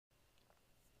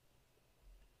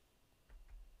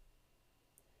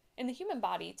In the human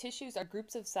body, tissues are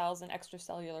groups of cells and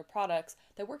extracellular products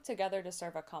that work together to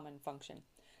serve a common function.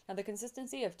 Now, the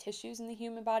consistency of tissues in the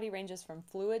human body ranges from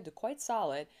fluid to quite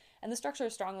solid, and the structure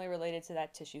is strongly related to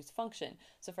that tissue's function.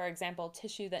 So, for example,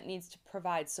 tissue that needs to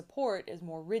provide support is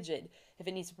more rigid. If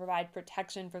it needs to provide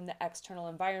protection from the external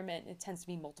environment, it tends to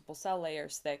be multiple cell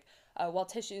layers thick, while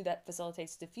tissue that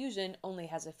facilitates diffusion only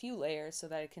has a few layers so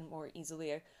that it can more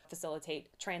easily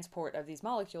facilitate transport of these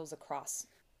molecules across.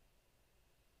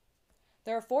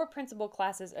 There are four principal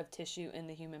classes of tissue in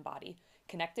the human body: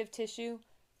 connective tissue,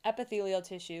 epithelial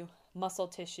tissue, muscle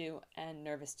tissue, and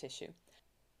nervous tissue.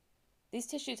 These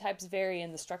tissue types vary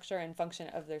in the structure and function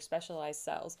of their specialized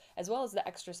cells, as well as the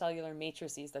extracellular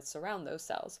matrices that surround those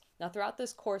cells. Now, throughout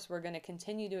this course, we're going to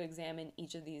continue to examine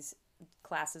each of these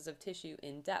classes of tissue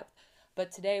in depth,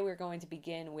 but today we're going to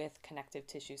begin with connective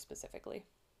tissue specifically.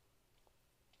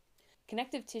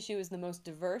 Connective tissue is the most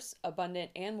diverse,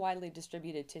 abundant, and widely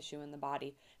distributed tissue in the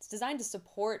body. It's designed to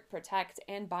support, protect,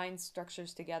 and bind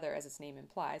structures together, as its name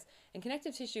implies. And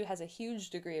connective tissue has a huge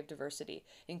degree of diversity.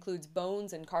 It includes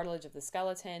bones and cartilage of the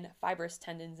skeleton, fibrous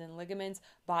tendons and ligaments,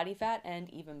 body fat, and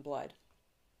even blood.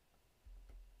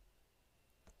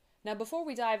 Now, before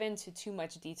we dive into too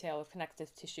much detail of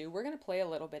connective tissue, we're going to play a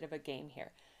little bit of a game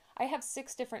here. I have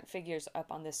 6 different figures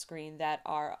up on this screen that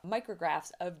are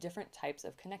micrographs of different types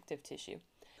of connective tissue.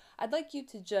 I'd like you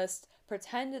to just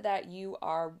pretend that you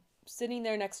are sitting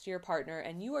there next to your partner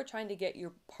and you are trying to get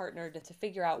your partner to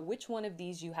figure out which one of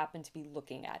these you happen to be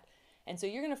looking at. And so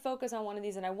you're going to focus on one of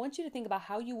these, and I want you to think about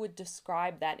how you would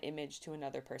describe that image to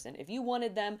another person. If you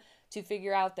wanted them to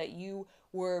figure out that you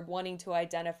were wanting to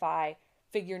identify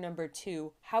figure number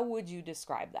 2, how would you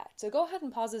describe that? So go ahead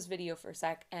and pause this video for a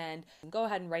sec and go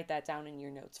ahead and write that down in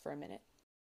your notes for a minute.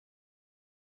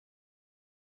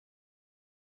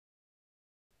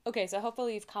 Okay, so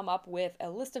hopefully you've come up with a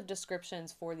list of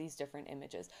descriptions for these different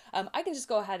images. I can just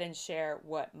go ahead and share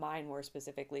what mine were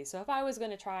specifically. So if I was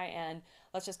going to try and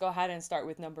let's just go ahead and start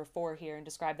with number 4 here and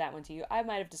describe that one to you, I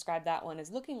might have described that one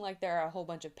as looking like there are a whole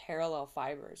bunch of parallel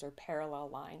fibers or parallel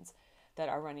lines that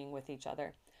are running with each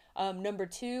other. Number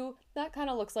 2, that kind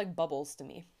of looks like bubbles to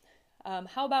me.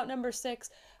 How about number 6?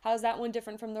 How's that one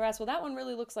different from the rest? Well, that one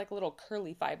really looks like little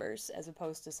curly fibers as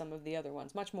opposed to some of the other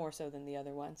ones, much more so than the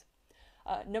other ones.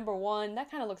 Number 1, that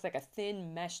kind of looks like a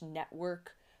thin mesh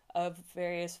network of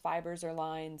various fibers or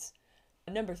lines.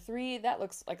 Number 3, that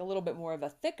looks like a little bit more of a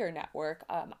thicker network.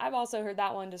 I've also heard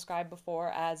that one described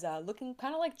before as looking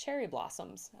kind of like cherry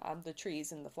blossoms, the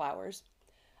trees and the flowers.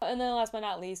 And then last but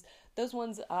not least, those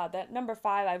ones, that number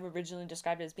 5 I've originally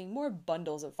described as being more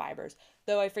bundles of fibers,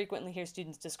 though I frequently hear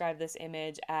students describe this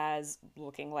image as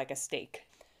looking like a steak.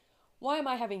 Why am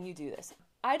I having you do this?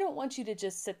 I don't want you to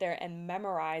just sit there and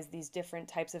memorize these different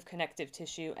types of connective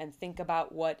tissue and think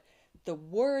about what the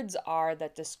words are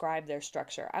that describe their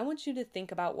structure. I want you to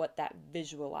think about what that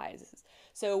visualizes.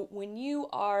 So when you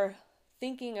are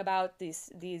thinking about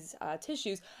these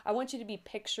tissues, I want you to be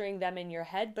picturing them in your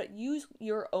head, but use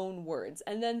your own words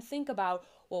and then think about,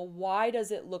 well, why does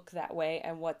it look that way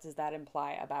and what does that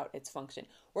imply about its function?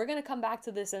 We're going to come back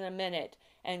to this in a minute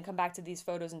and come back to these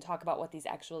photos and talk about what these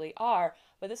actually are,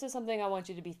 but this is something I want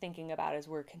you to be thinking about as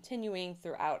we're continuing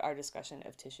throughout our discussion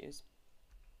of tissues.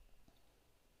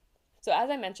 So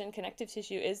as I mentioned, connective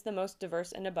tissue is the most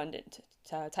diverse and abundant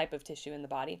type of tissue in the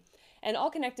body. And all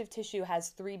connective tissue has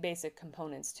 3 basic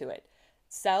components to it: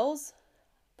 cells,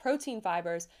 protein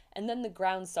fibers, and then the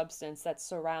ground substance that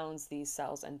surrounds these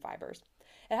cells and fibers.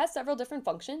 It has several different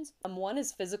functions. One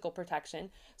is physical protection.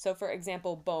 So for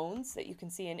example, bones that you can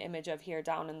see an image of here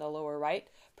down in the lower right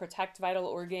protect vital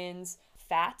organs.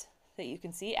 Fat that you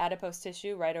can see, adipose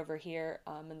tissue right over here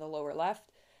in the lower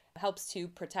left, helps to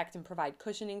protect and provide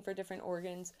cushioning for different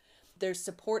organs. There's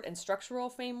support and structural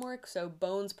framework, so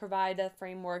bones provide a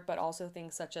framework, but also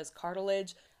things such as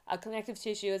cartilage. Connective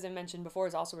tissue, as I mentioned before,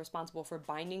 is also responsible for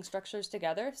binding structures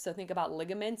together. So think about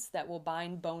ligaments that will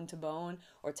bind bone to bone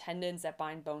or tendons that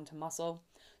bind bone to muscle.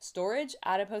 Storage,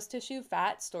 adipose tissue,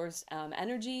 fat stores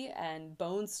energy, and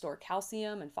bones store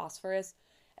calcium and phosphorus.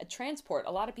 Transport,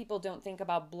 a lot of people don't think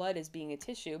about blood as being a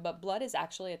tissue, but blood is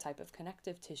actually a type of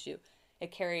connective tissue.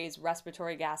 It carries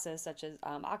respiratory gases such as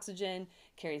oxygen,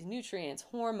 carries nutrients,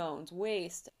 hormones,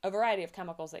 waste, a variety of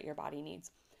chemicals that your body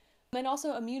needs. And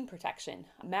also immune protection.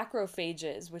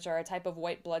 Macrophages, which are a type of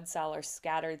white blood cell, are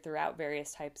scattered throughout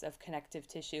various types of connective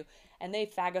tissue, and they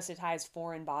phagocytize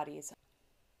foreign bodies.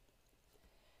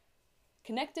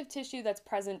 Connective tissue that's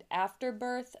present after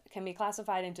birth can be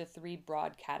classified into 3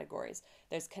 broad categories.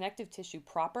 There's connective tissue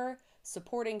proper,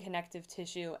 supporting connective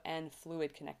tissue, and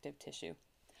fluid connective tissue.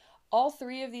 All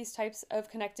three of these types of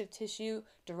connective tissue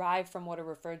derive from what are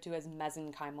referred to as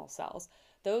mesenchymal cells.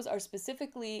 Those are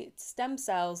specifically stem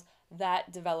cells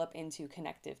that develop into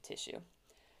connective tissue.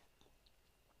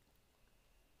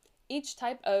 Each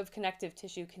type of connective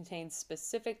tissue contains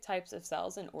specific types of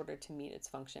cells in order to meet its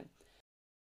function.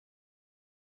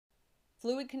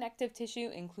 Fluid connective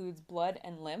tissue includes blood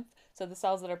and lymph, so the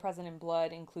cells that are present in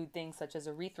blood include things such as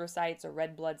erythrocytes or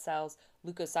red blood cells,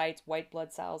 leukocytes, white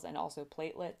blood cells, and also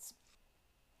platelets.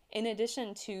 In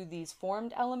addition to these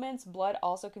formed elements, blood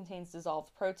also contains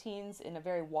dissolved proteins in a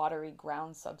very watery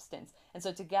ground substance. And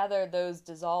so together, those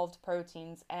dissolved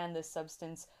proteins and this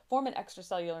substance form an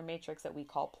extracellular matrix that we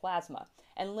call plasma.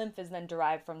 And lymph is then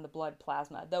derived from the blood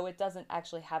plasma, though it doesn't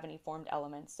actually have any formed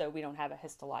elements, so we don't have a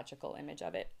histological image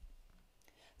of it.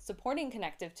 Supporting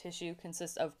connective tissue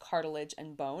consists of cartilage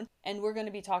and bone, and we're going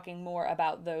to be talking more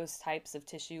about those types of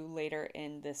tissue later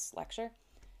in this lecture.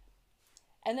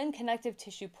 And then connective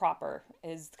tissue proper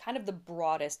is kind of the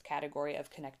broadest category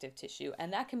of connective tissue,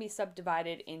 and that can be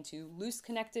subdivided into loose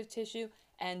connective tissue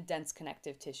and dense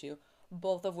connective tissue,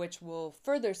 both of which we'll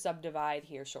further subdivide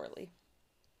here shortly.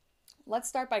 Let's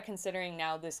start by considering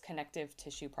now this connective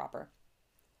tissue proper.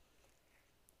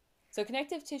 So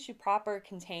connective tissue proper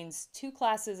contains two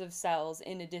classes of cells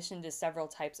in addition to several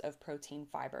types of protein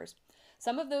fibers.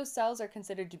 Some of those cells are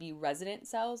considered to be resident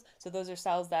cells, so those are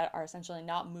cells that are essentially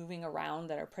not moving around,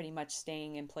 that are pretty much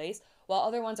staying in place, while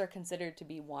other ones are considered to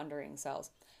be wandering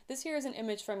cells. This here is an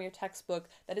image from your textbook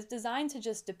that is designed to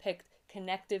just depict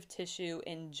connective tissue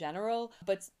in general,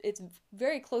 but it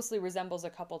very closely resembles a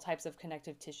couple types of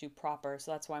connective tissue proper,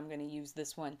 so that's why I'm going to use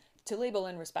this one to label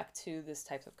in respect to this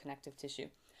type of connective tissue.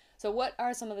 So what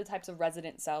are some of the types of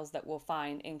resident cells that we'll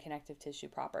find in connective tissue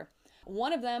proper?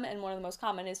 One of them, and one of the most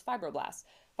common, is fibroblasts.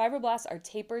 Fibroblasts are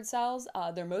tapered cells.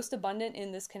 They're most abundant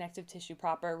in this connective tissue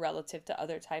proper relative to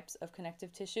other types of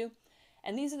connective tissue.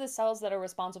 And these are the cells that are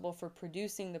responsible for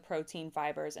producing the protein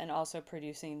fibers and also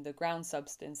producing the ground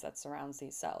substance that surrounds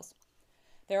these cells.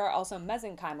 There are also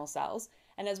mesenchymal cells,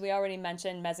 and as we already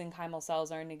mentioned, mesenchymal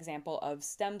cells are an example of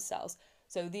stem cells.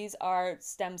 So these are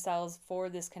stem cells for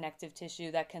this connective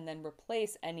tissue that can then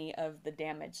replace any of the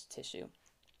damaged tissue.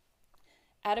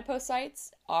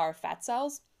 Adipocytes are fat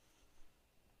cells.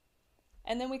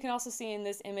 And then we can also see in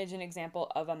this image an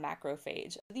example of a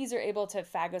macrophage. These are able to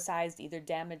phagocyze either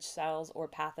damaged cells or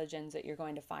pathogens that you're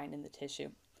going to find in the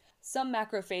tissue. Some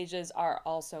macrophages are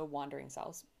also wandering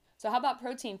cells. So how about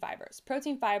protein fibers?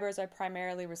 Protein fibers are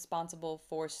primarily responsible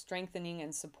for strengthening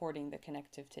and supporting the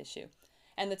connective tissue.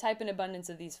 And the type and abundance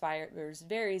of these fibers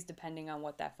varies depending on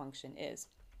what that function is.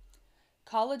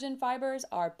 Collagen fibers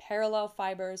are parallel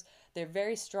fibers. They're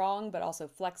very strong but also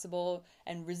flexible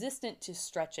and resistant to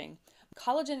stretching.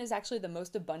 Collagen is actually the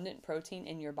most abundant protein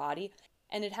in your body,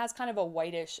 and it has kind of a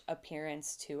whitish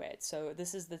appearance to it. So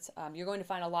this is you're going to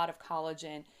find a lot of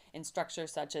collagen in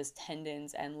structures such as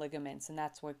tendons and ligaments, and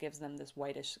that's what gives them this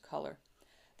whitish color.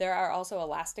 There are also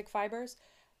elastic fibers.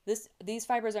 These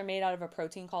fibers are made out of a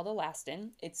protein called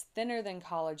elastin. It's thinner than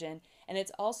collagen, and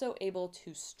it's also able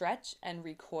to stretch and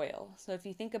recoil. So if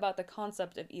you think about the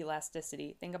concept of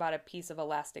elasticity, think about a piece of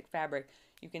elastic fabric.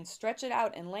 You can stretch it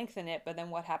out and lengthen it, but then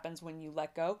what happens when you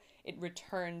let go? It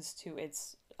returns to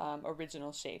its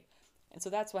original shape. And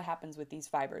so that's what happens with these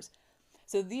fibers.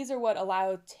 So these are what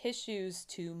allow tissues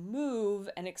to move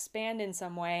and expand in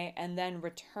some way and then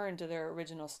return to their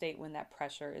original state when that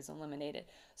pressure is eliminated.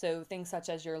 So things such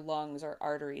as your lungs or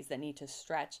arteries that need to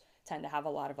stretch tend to have a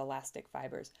lot of elastic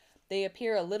fibers. They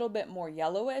appear a little bit more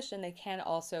yellowish, and they can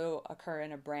also occur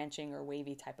in a branching or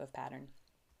wavy type of pattern.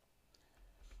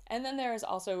 And then there is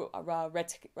also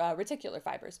reticular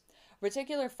fibers.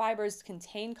 Reticular fibers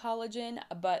contain collagen,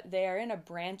 but they are in a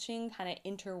branching, kind of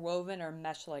interwoven or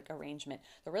mesh-like arrangement.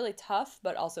 They're really tough,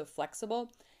 but also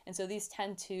flexible. And so these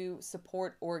tend to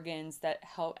support organs that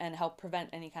help prevent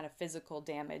any kind of physical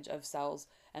damage of cells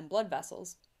and blood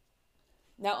vessels.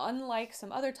 Now, unlike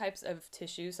some other types of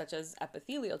tissue, such as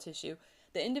epithelial tissue,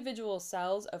 the individual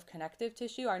cells of connective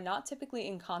tissue are not typically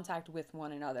in contact with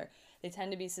one another. They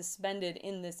tend to be suspended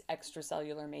in this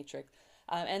extracellular matrix.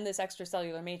 And this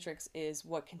extracellular matrix is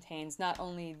what contains not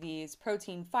only these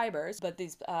protein fibers, but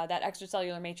that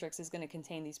extracellular matrix is going to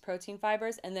contain these protein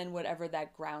fibers and then whatever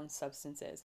that ground substance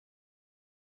is.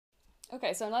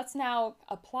 Okay, so let's now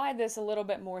apply this a little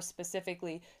bit more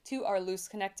specifically to our loose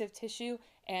connective tissue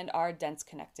and our dense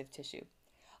connective tissue.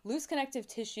 Loose connective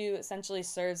tissue essentially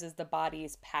serves as the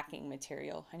body's packing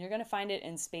material, and you're going to find it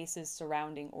in spaces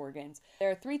surrounding organs.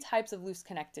 There are three types of loose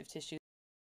connective tissue: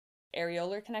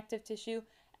 areolar connective tissue,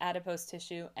 adipose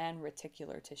tissue, and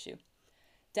reticular tissue.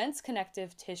 Dense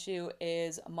connective tissue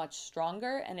is much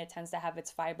stronger and it tends to have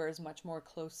its fibers much more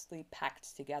closely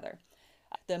packed together.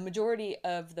 The majority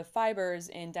of the fibers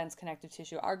in dense connective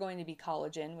tissue are going to be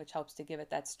collagen, which helps to give it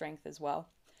that strength as well.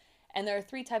 And there are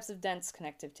three types of dense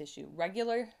connective tissue: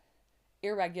 regular,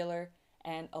 irregular,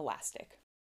 and elastic.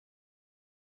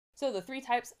 So the three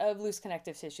types of loose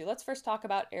connective tissue. Let's first talk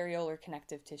about areolar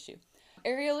connective tissue.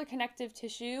 Areolar connective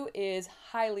tissue is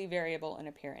highly variable in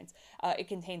appearance. It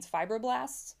contains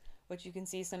fibroblasts, which you can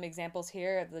see some examples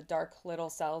here of the dark little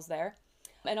cells there,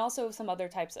 and also some other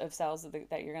types of cells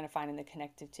that you're going to find in the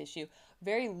connective tissue.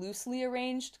 Very loosely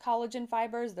arranged collagen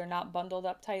fibers, they're not bundled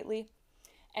up tightly.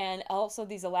 And also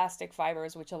these elastic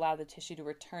fibers, which allow the tissue to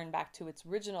return back to its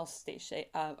original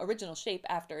shape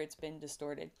after it's been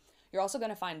distorted. You're also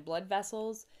going to find blood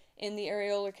vessels in the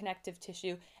areolar connective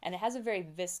tissue, and it has a very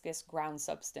viscous ground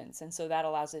substance, and so that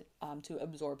allows it to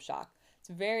absorb shock. It's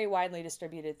very widely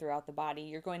distributed throughout the body.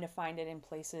 You're going to find it in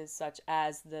places such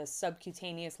as the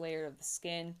subcutaneous layer of the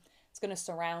skin. It's going to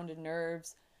surround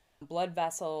nerves, blood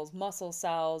vessels, muscle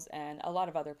cells, and a lot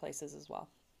of other places as well.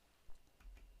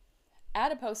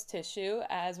 Adipose tissue,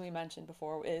 as we mentioned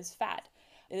before, is fat.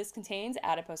 This contains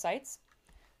adipocytes,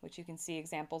 which you can see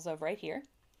examples of right here.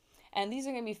 And these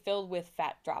are going to be filled with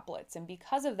fat droplets. And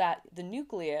because of that, the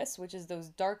nucleus, which is those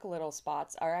dark little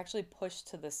spots, are actually pushed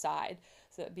to the side,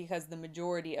 because the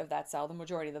majority of that cell, the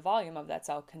majority of the volume of that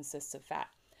cell consists of fat.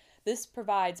 This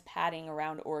provides padding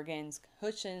around organs,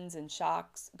 cushions,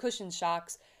 shocks,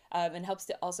 and helps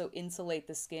to also insulate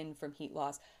the skin from heat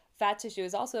loss. Fat tissue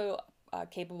is also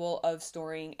capable of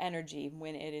storing energy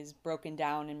when it is broken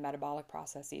down in metabolic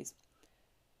processes.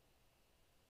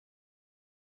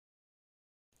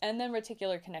 And then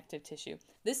reticular connective tissue.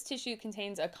 This tissue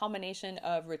contains a combination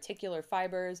of reticular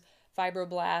fibers,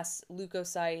 fibroblasts,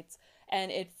 leukocytes, and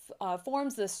it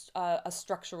forms a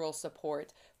structural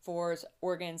support for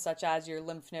organs such as your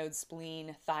lymph nodes,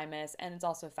 spleen, thymus, and it's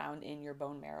also found in your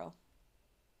bone marrow.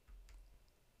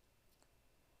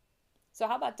 So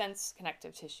how about dense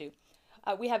connective tissue?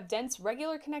 We have dense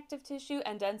regular connective tissue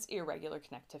and dense irregular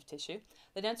connective tissue.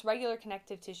 The dense regular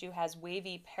connective tissue has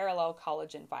wavy parallel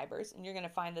collagen fibers, and you're going to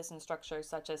find this in structures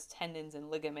such as tendons and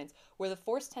ligaments, where the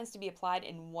force tends to be applied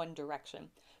in one direction.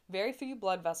 Very few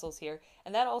blood vessels here,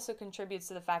 and that also contributes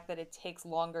to the fact that it takes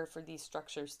longer for these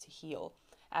structures to heal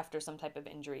after some type of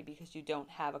injury, because you don't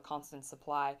have a constant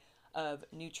supply of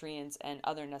nutrients and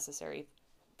other necessary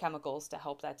chemicals to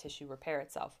help that tissue repair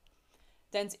itself.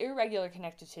 Dense irregular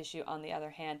connective tissue, on the other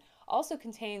hand, also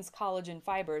contains collagen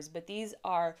fibers, but these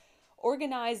are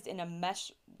organized in a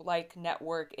mesh-like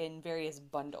network in various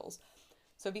bundles.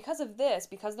 So because of this,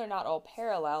 because they're not all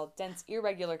parallel, dense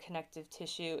irregular connective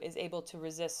tissue is able to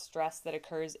resist stress that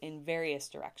occurs in various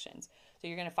directions. So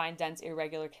you're going to find dense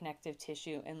irregular connective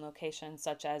tissue in locations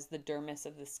such as the dermis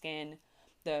of the skin,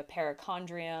 the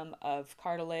perichondrium of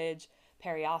cartilage,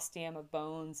 periosteum of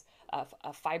bones,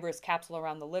 a fibrous capsule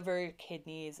around the liver,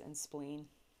 kidneys, and spleen.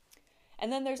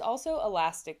 And then there's also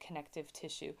elastic connective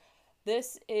tissue.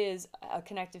 This is a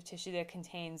connective tissue that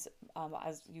contains,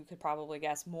 as you could probably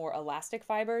guess, more elastic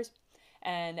fibers,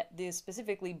 and these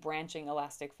specifically branching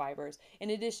elastic fibers, in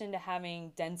addition to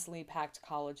having densely packed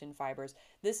collagen fibers.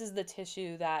 This is the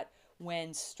tissue that,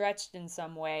 when stretched in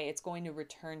some way, it's going to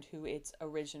return to its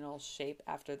original shape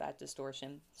after that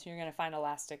distortion. So you're going to find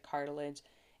elastic cartilage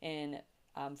in,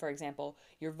 for example,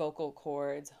 your vocal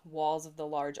cords, walls of the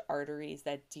large arteries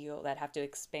that have to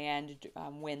expand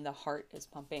when the heart is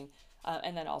pumping,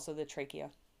 and then also the trachea.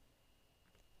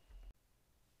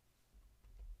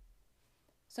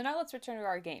 So now let's return to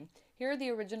our game. Here are the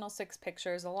original 6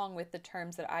 pictures along with the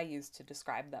terms that I used to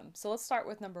describe them. So let's start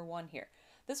with number 1 here.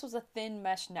 This was a thin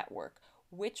mesh network.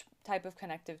 Which type of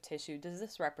connective tissue does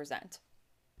this represent?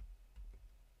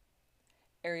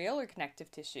 Areolar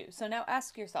connective tissue. So now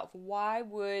ask yourself, why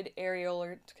would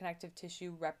areolar connective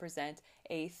tissue represent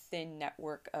a thin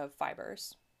network of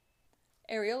fibers?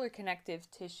 Areolar connective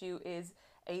tissue is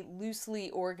a loosely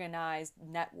organized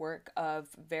network of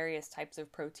various types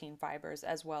of protein fibers,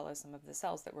 as well as some of the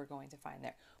cells that we're going to find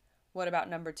there. What about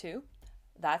number 2?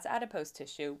 That's adipose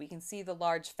tissue. We can see the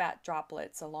large fat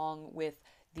droplets along with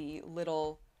the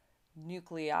little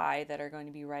nuclei that are going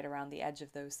to be right around the edge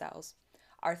of those cells.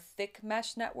 Our thick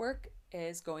mesh network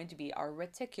is going to be our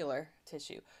reticular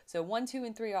tissue. So 1, 2,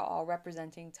 and 3 are all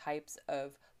representing types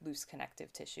of loose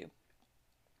connective tissue.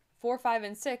 4, 5,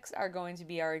 and 6 are going to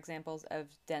be our examples of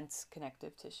dense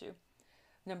connective tissue.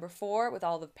 Number 4, with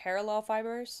all the parallel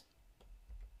fibers,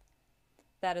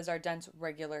 that is our dense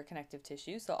regular connective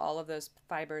tissue. So all of those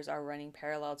fibers are running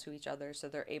parallel to each other, so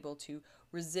they're able to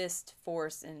resist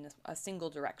force in a single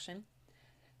direction.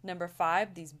 Number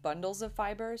 5, these bundles of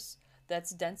fibers.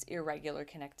 That's dense irregular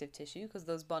connective tissue because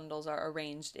those bundles are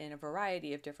arranged in a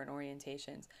variety of different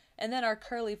orientations. And then our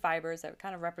curly fibers that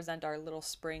kind of represent our little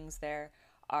springs there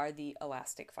are the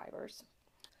elastic fibers.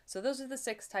 So those are the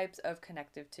 6 types of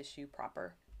connective tissue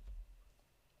proper.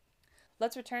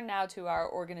 Let's return now to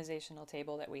our organizational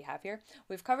table that we have here.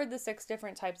 We've covered the 6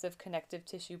 different types of connective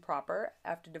tissue proper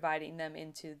after dividing them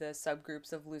into the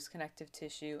subgroups of loose connective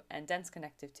tissue and dense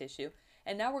connective tissue.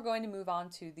 And now we're going to move on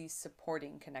to the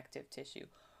supporting connective tissue.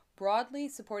 Broadly,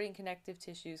 supporting connective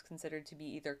tissue is considered to be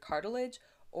either cartilage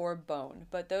or bone,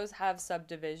 but those have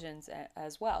subdivisions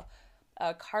as well.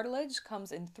 Cartilage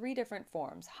comes in 3 different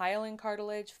forms: hyaline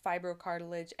cartilage,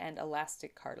 fibrocartilage, and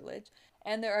elastic cartilage.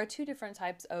 And there are 2 different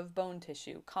types of bone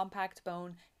tissue: compact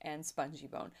bone and spongy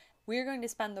bone. We're going to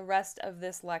spend the rest of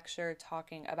this lecture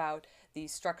talking about the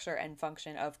structure and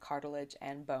function of cartilage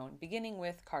and bone, beginning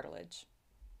with cartilage.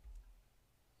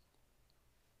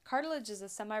 Cartilage is a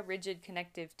semi-rigid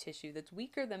connective tissue that's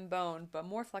weaker than bone, but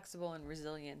more flexible and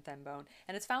resilient than bone,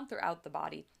 and it's found throughout the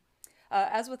body.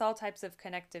 As with all types of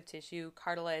connective tissue,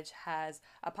 cartilage has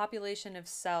a population of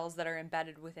cells that are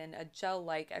embedded within a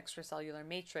gel-like extracellular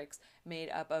matrix made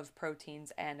up of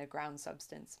proteins and a ground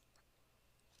substance.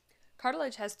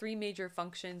 Cartilage has 3 major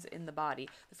functions in the body,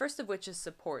 the first of which is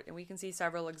support, and we can see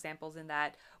several examples in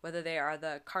that, whether they are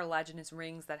the cartilaginous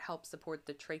rings that help support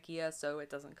the trachea so it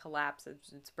doesn't collapse,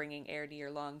 it's bringing air to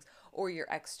your lungs, or your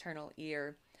external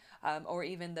ear. Or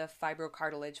even the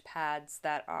fibrocartilage pads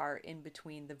that are in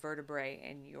between the vertebrae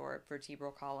in your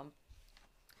vertebral column.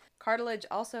 Cartilage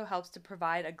also helps to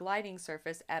provide a gliding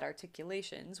surface at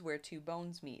articulations where 2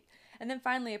 bones meet. And then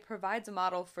finally, it provides a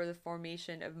model for the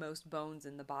formation of most bones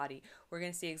in the body. We're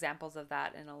going to see examples of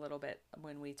that in a little bit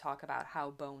when we talk about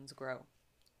how bones grow.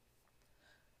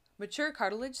 Mature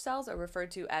cartilage cells are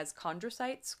referred to as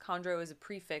chondrocytes. Chondro is a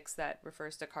prefix that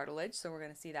refers to cartilage, so we're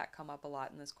going to see that come up a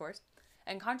lot in this course.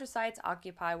 And chondrocytes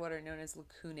occupy what are known as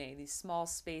lacunae, these small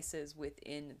spaces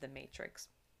within the matrix.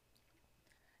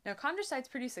 Now, chondrocytes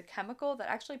produce a chemical that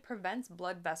actually prevents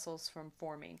blood vessels from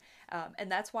forming,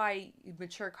 and that's why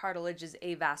mature cartilage is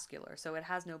avascular, so it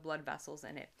has no blood vessels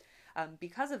in it.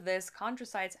 Because of this,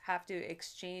 chondrocytes have to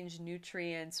exchange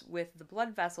nutrients with the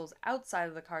blood vessels outside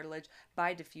of the cartilage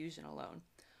by diffusion alone.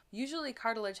 Usually,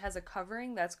 cartilage has a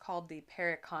covering that's called the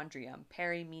perichondrium,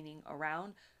 peri meaning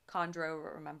around,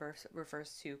 chondro, remember,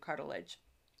 refers to cartilage.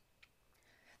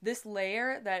 This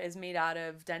layer that is made out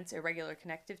of dense irregular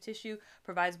connective tissue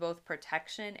provides both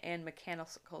protection and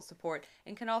mechanical support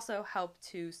and can also help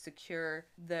to secure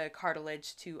the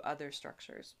cartilage to other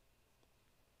structures.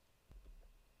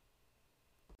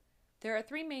 There are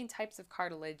 3 main types of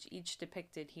cartilage, each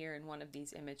depicted here in one of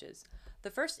these images.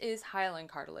 The first is hyaline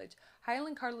cartilage.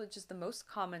 Hyaline cartilage is the most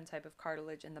common type of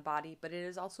cartilage in the body, but it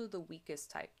is also the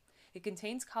weakest type. It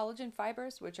contains collagen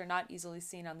fibers, which are not easily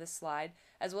seen on this slide,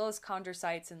 as well as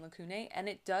chondrocytes and lacunae, and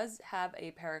it does have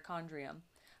a perichondrium.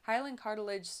 Hyaline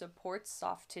cartilage supports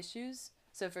soft tissues.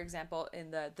 So, for example,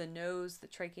 in the nose, the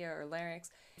trachea or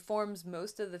larynx, it forms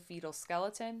most of the fetal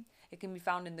skeleton. It can be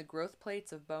found in the growth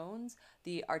plates of bones,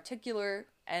 the articular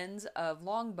ends of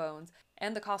long bones,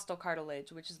 and the costal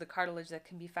cartilage, which is the cartilage that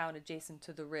can be found adjacent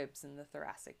to the ribs in the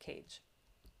thoracic cage.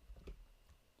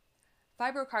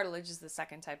 Fibrocartilage is the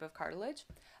second type of cartilage.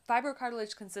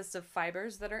 Fibrocartilage consists of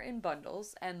fibers that are in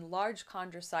bundles and large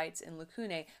chondrocytes in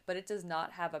lacunae, but it does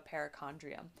not have a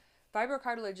perichondrium.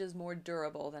 Fibrocartilage is more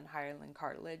durable than hyaline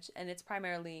cartilage, and it's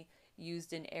primarily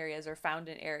used in areas or found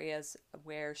in areas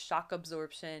where shock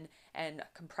absorption and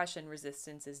compression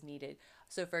resistance is needed.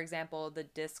 So, for example, the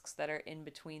discs that are in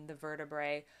between the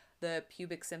vertebrae, the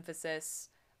pubic symphysis,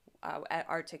 at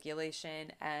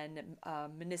articulation, and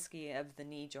menisci of the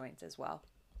knee joints as well.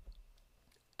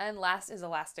 And last is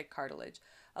elastic cartilage.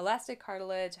 Elastic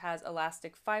cartilage has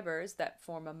elastic fibers that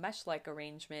form a mesh-like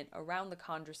arrangement around the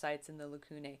chondrocytes and the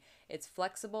lacunae. It's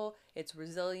flexible, it's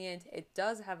resilient, it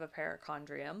does have a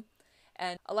perichondrium,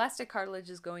 and elastic cartilage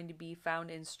is going to be found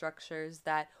in structures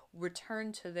that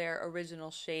return to their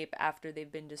original shape after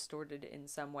they've been distorted in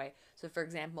some way. So, for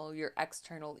example, your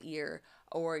external ear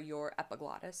or your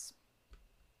epiglottis.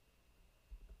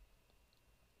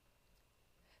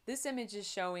 This image is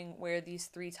showing where these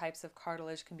 3 types of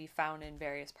cartilage can be found in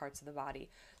various parts of the body.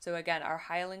 So again, our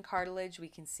hyaline cartilage, we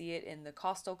can see it in the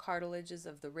costal cartilages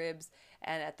of the ribs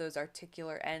and at those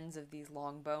articular ends of these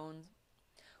long bones.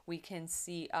 We can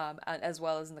see, as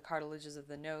well as in the cartilages of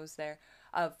the nose there.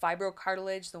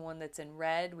 Fibrocartilage, the one that's in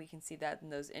red, we can see that in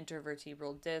those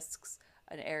intervertebral discs,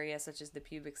 an area such as the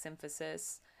pubic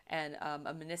symphysis, and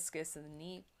a meniscus in the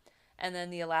knee. And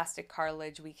then the elastic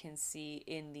cartilage we can see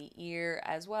in the ear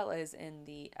as well as in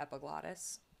the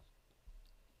epiglottis.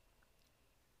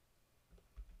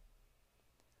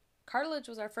 Cartilage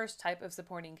was our first type of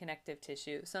supporting connective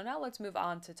tissue, so now let's move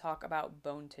on to talk about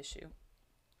bone tissue.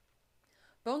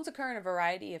 Bones occur in a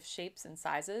variety of shapes and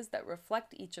sizes that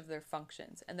reflect each of their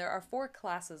functions, and there are 4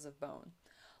 classes of bone.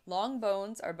 Long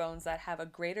bones are bones that have a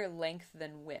greater length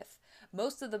than width.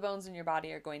 Most of the bones in your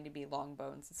body are going to be long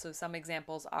bones. So some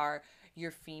examples are your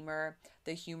femur,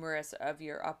 the humerus of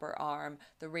your upper arm,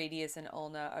 the radius and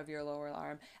ulna of your lower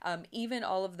arm, even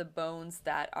all of the bones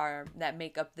that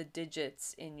make up the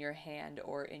digits in your hand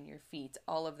or in your feet.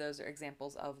 All of those are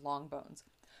examples of long bones.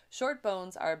 Short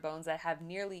bones are bones that have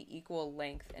nearly equal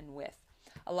length and width.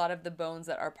 A lot of the bones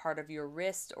that are part of your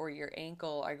wrist or your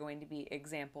ankle are going to be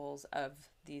examples of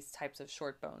these types of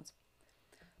short bones.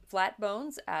 Flat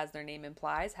bones, as their name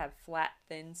implies, have flat,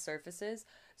 thin surfaces.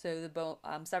 So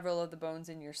several of the bones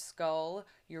in your skull,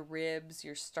 your ribs,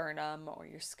 your sternum, or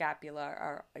your scapula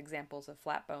are examples of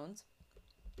flat bones.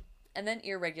 And then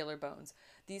irregular bones.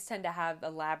 These tend to have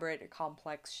elaborate,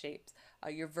 complex shapes.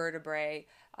 Your vertebrae,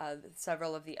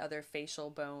 several of the other facial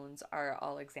bones are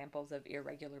all examples of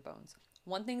irregular bones.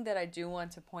 One thing that I do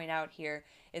want to point out here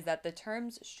is that the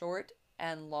terms short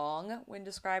and long when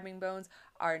describing bones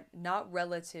are not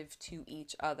relative to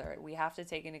each other. We have to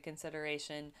take into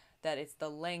consideration that it's the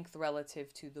length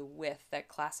relative to the width that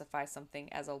classifies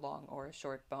something as a long or a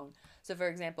short bone. So for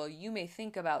example, you may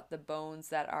think about the bones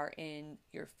that are in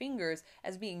your fingers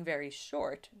as being very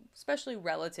short, especially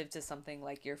relative to something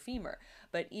like your femur.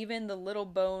 But even the little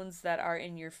bones that are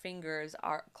in your fingers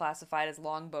are classified as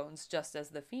long bones, just as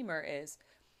the femur is,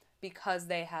 because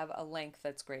they have a length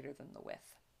that's greater than the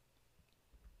width.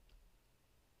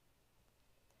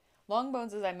 Long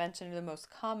bones, as I mentioned, are the most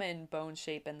common bone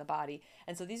shape in the body,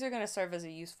 and so these are going to serve as a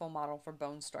useful model for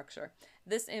bone structure.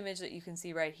 This image that you can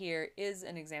see right here is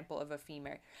an example of a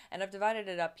femur, and I've divided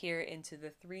it up here into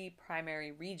the 3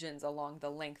 primary regions along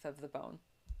the length of the bone.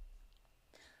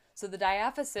 So the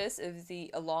diaphysis is the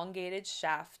elongated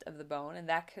shaft of the bone, and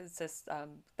that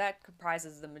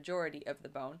comprises the majority of the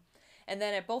bone. And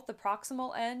then at both the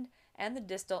proximal end and the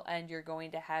distal end, you're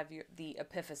going to have the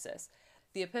epiphysis.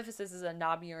 The epiphysis is a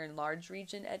knobbier enlarged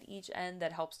region at each end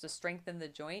that helps to strengthen the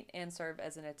joint and serve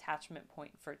as an attachment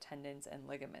point for tendons and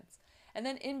ligaments. And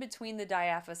then in between the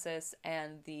diaphysis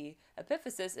and the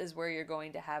epiphysis is where you're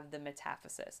going to have the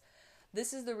metaphysis.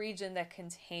 This is the region that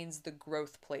contains the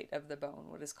growth plate of the bone,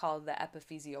 what is called the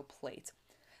epiphyseal plate.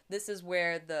 This is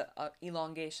where the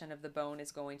elongation of the bone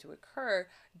is going to occur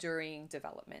during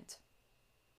development.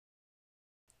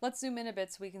 Let's zoom in a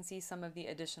bit so we can see some of the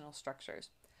additional structures.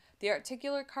 The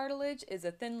articular cartilage is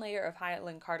a thin layer of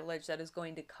hyaline cartilage that is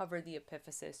going to cover the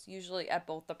epiphysis, usually at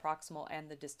both the proximal and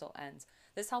the distal ends.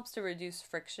 This helps to reduce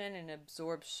friction and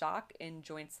absorb shock in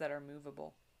joints that are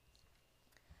movable.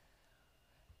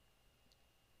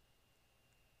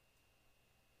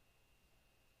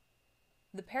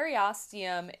 The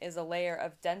periosteum is a layer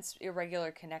of dense,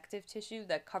 irregular connective tissue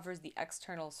that covers the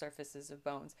external surfaces of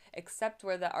bones, except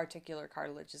where the articular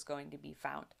cartilage is going to be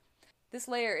found. This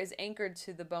layer is anchored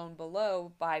to the bone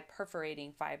below by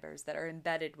perforating fibers that are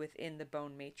embedded within the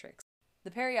bone matrix.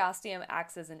 The periosteum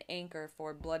acts as an anchor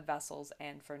for blood vessels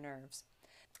and for nerves.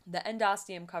 The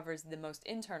endosteum covers the most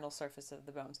internal surface of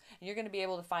the bones, and you're going to be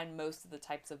able to find most of the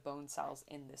types of bone cells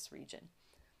in this region.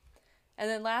 And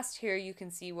then last here you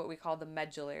can see what we call the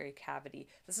medullary cavity.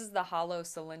 This is the hollow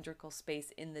cylindrical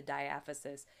space in the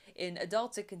diaphysis. In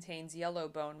adults it contains yellow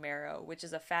bone marrow, which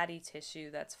is a fatty tissue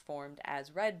that's formed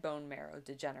as red bone marrow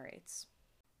degenerates.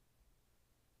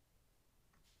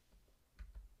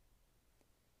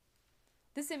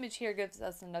 This image here gives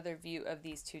us another view of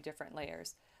these 2 different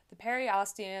layers. The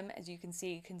periosteum, as you can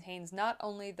see, contains not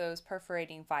only those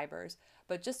perforating fibers,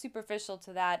 but just superficial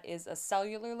to that is a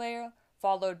cellular layer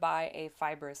followed by a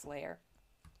fibrous layer.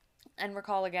 And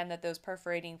recall again that those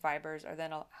perforating fibers are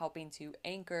then helping to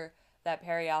anchor that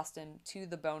periosteum to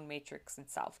the bone matrix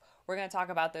itself. We're going to talk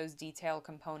about those detailed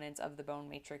components of the bone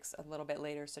matrix a little bit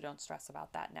later, so don't stress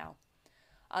about that now.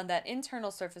 On that internal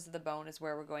surface of the bone is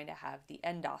where we're going to have the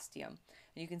endosteum. And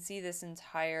you can see this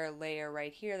entire layer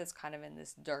right here that's kind of in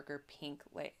this darker pink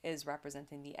is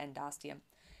representing the endosteum.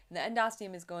 And the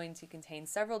endosteum is going to contain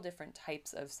several different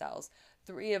types of cells.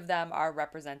 3 of them are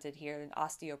represented here: an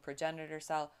osteoprogenitor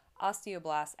cell,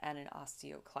 osteoblast, and an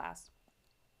osteoclast.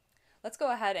 Let's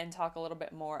go ahead and talk a little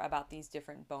bit more about these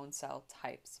different bone cell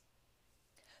types.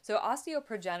 So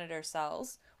osteoprogenitor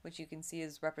cells, which you can see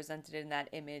is represented in that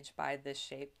image by this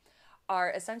shape,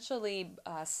 are essentially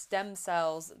stem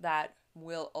cells that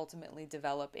will ultimately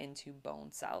develop into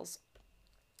bone cells.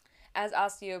 As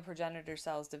osteoprogenitor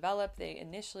cells develop, they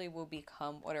initially will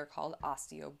become what are called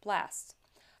osteoblasts.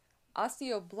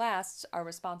 Osteoblasts are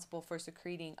responsible for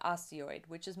secreting osteoid,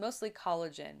 which is mostly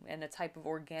collagen and a type of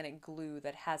organic glue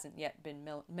that hasn't yet been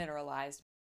mineralized.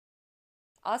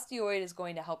 Osteoid is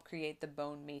going to help create the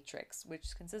bone matrix,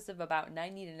 which consists of about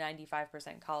 90 to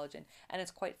 95% collagen, and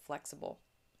it's quite flexible.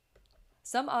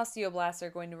 Some osteoblasts are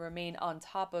going to remain on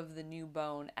top of the new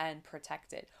bone and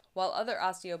protect it, while other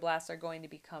osteoblasts are going to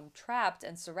become trapped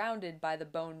and surrounded by the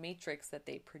bone matrix that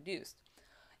they produced.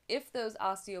 If those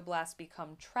osteoblasts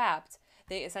become trapped,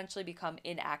 they essentially become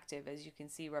inactive, as you can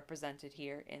see represented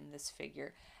here in this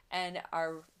figure, and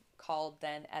are called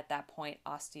then at that point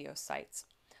osteocytes.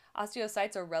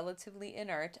 Osteocytes are relatively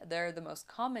inert. They're the most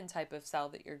common type of cell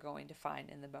that you're going to find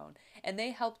in the bone, and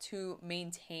they help to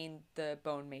maintain the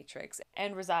bone matrix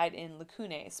and reside in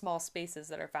lacunae, small spaces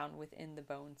that are found within the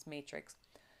bone's matrix.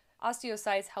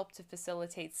 Osteocytes help to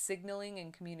facilitate signaling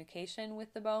and communication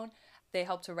with the bone. They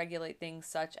help to regulate things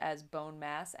such as bone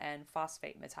mass and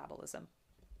phosphate metabolism.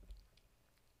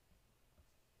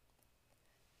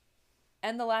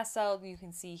 And the last cell you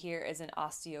can see here is an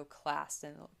osteoclast,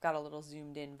 and I've got a little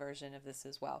zoomed in version of this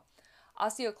as well.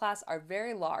 Osteoclasts are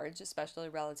very large, especially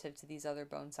relative to these other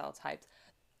bone cell types.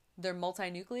 They're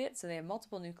multinucleate, so they have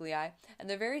multiple nuclei, and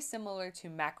they're very similar to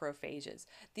macrophages.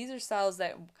 These are cells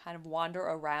that kind of wander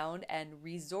around and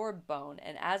resorb bone,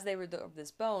 and as they resorb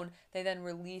this bone, they then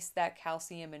release that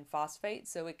calcium and phosphate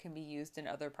so it can be used in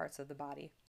other parts of the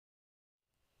body.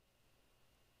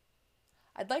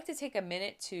 I'd like to take a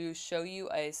minute to show you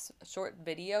a short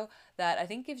video that I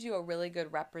think gives you a really good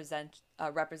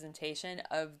representation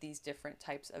of these different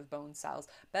types of bone cells,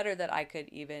 better than I could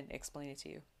even explain it to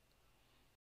you.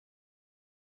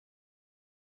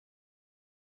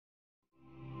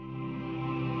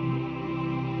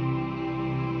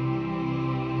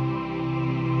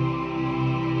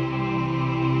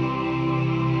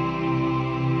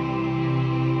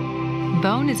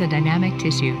 Bone is a dynamic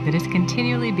tissue that is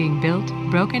continually being built,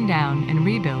 broken down, and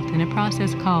rebuilt in a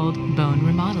process called bone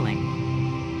remodeling.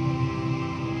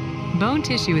 Bone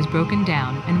tissue is broken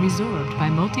down and resorbed by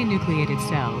multinucleated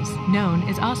cells known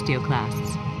as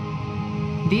osteoclasts.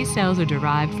 These cells are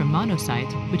derived from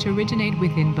monocytes, which originate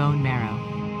within bone marrow.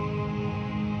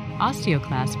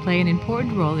 Osteoclasts play an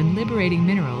important role in liberating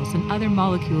minerals and other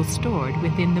molecules stored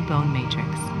within the bone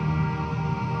matrix.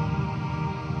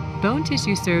 Bone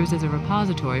tissue serves as a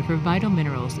repository for vital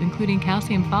minerals, including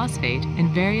calcium phosphate and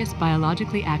various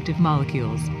biologically active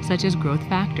molecules, such as growth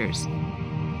factors.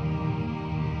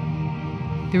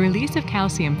 The release of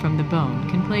calcium from the bone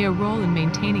can play a role in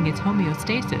maintaining its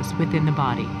homeostasis within the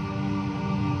body.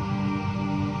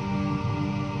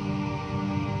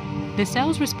 The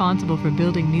cells responsible for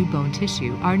building new bone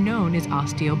tissue are known as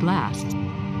osteoblasts.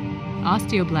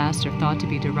 Osteoblasts are thought to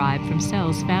be derived from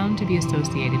cells found to be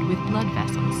associated with blood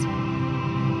vessels.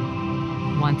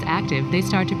 Once active, they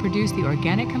start to produce the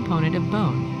organic component of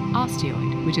bone,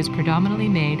 osteoid, which is predominantly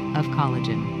made of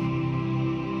collagen.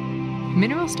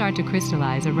 Minerals start to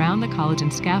crystallize around the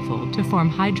collagen scaffold to form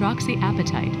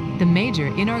hydroxyapatite, the major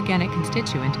inorganic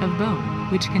constituent of bone,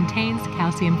 which contains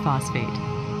calcium phosphate.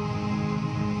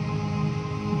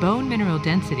 Bone mineral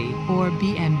density, or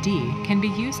BMD, can be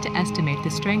used to estimate the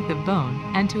strength of bone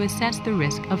and to assess the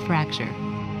risk of fracture.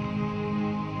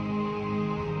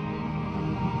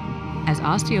 As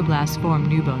osteoblasts form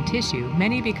new bone tissue,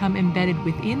 many become embedded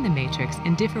within the matrix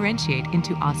and differentiate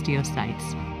into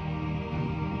osteocytes.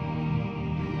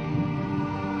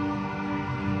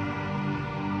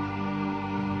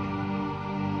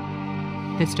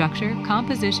 The structure,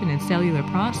 composition, and cellular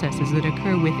processes that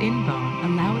occur within bone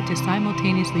allow it to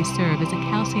simultaneously serve as a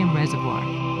calcium reservoir,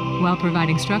 while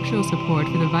providing structural support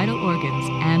for the vital organs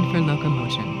and for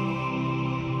locomotion.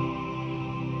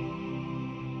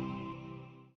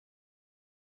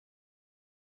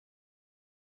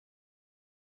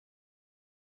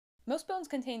 Most bones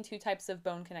contain two types of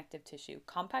bone connective tissue,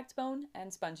 compact bone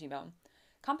and spongy bone.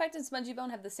 Compact and spongy bone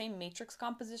have the same matrix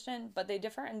composition, but they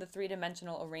differ in the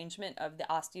three-dimensional arrangement of the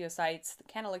osteocytes, the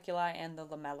canaliculi, and the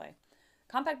lamellae.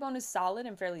 Compact bone is solid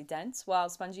and fairly dense, while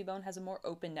spongy bone has a more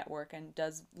open network and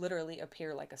does literally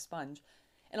appear like a sponge.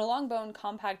 In a long bone,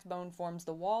 compact bone forms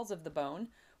the walls of the bone,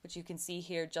 which you can see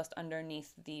here just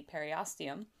underneath the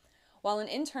periosteum, while an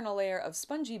internal layer of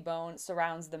spongy bone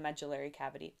surrounds the medullary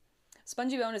cavity.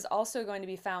 Spongy bone is also going to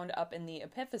be found up in the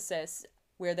epiphysis,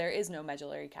 where there is no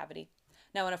medullary cavity.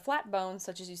 Now, in a flat bone,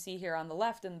 such as you see here on the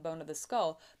left in the bone of the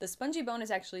skull, the spongy bone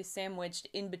is actually sandwiched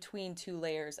in between two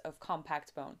layers of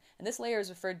compact bone, and this layer is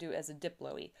referred to as a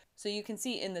diploe. So you can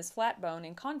see in this flat bone,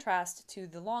 in contrast to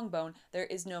the long bone, there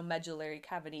is no medullary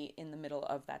cavity in the middle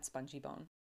of that spongy bone.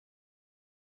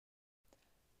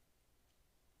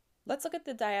 Let's look at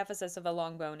the diaphysis of a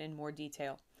long bone in more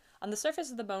detail. On the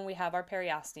surface of the bone, we have our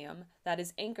periosteum that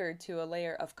is anchored to a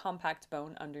layer of compact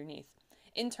bone underneath.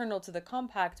 Internal to the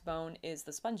compact bone is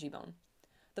the spongy bone.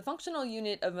 The functional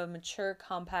unit of a mature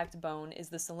compact bone is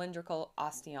the cylindrical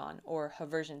osteon, or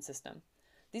haversian system.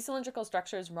 These cylindrical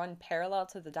structures run parallel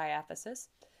to the diaphysis.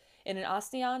 In an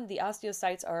osteon, the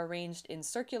osteocytes are arranged in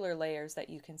circular layers that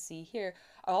you can see here,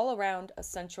 all around a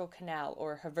central canal,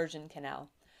 or haversian canal.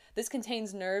 This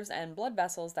contains nerves and blood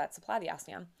vessels that supply the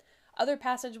osteon. Other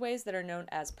passageways that are known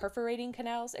as perforating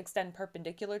canals extend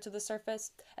perpendicular to the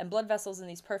surface, and blood vessels in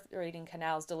these perforating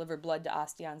canals deliver blood to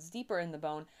osteons deeper in the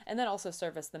bone and then also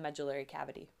service the medullary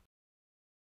cavity.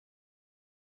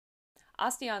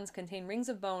 Osteons contain rings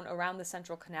of bone around the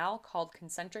central canal called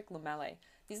concentric lamellae.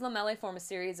 These lamellae form a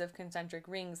series of concentric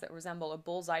rings that resemble a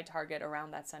bullseye target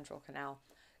around that central canal.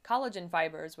 Collagen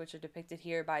fibers, which are depicted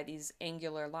here by these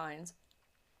angular lines,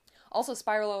 also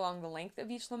spiral along the length of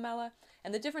each lamella,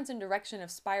 and the difference in direction of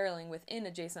spiraling within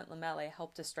adjacent lamellae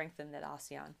help to strengthen that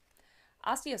osteon.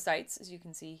 Osteocytes, as you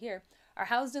can see here, are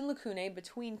housed in lacunae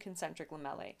between concentric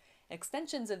lamellae.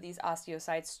 Extensions of these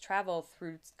osteocytes travel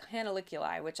through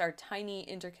canaliculi, which are tiny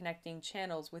interconnecting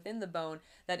channels within the bone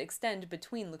that extend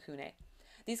between lacunae.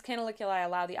 These canaliculi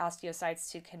allow the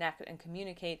osteocytes to connect and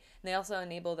communicate, and they also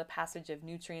enable the passage of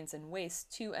nutrients and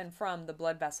waste to and from the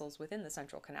blood vessels within the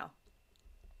central canal.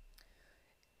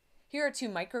 Here are two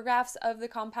micrographs of the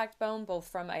compact bone, both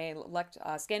from a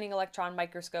scanning electron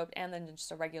microscope and then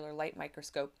just a regular light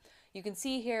microscope. You can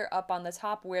see here up on the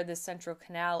top where this central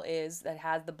canal is that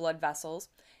has the blood vessels,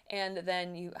 and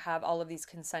then you have all of these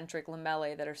concentric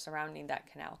lamellae that are surrounding that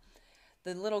canal.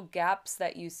 The little gaps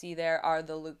that you see there are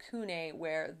the lacunae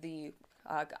where the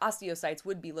osteocytes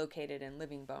would be located in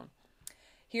living bone.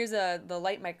 Here's the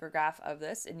light micrograph of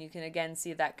this, and you can again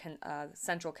see that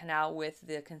central canal with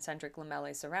the concentric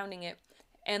lamellae surrounding it,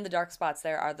 and the dark spots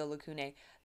there are the lacunae.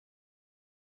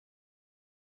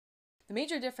 The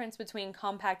major difference between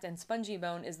compact and spongy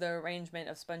bone is the arrangement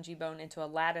of spongy bone into a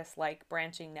lattice-like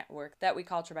branching network that we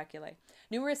call trabeculae.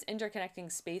 Numerous interconnecting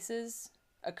spaces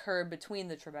occur between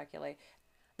the trabeculae.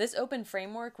 This open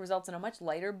framework results in a much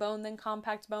lighter bone than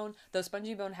compact bone, though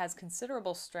spongy bone has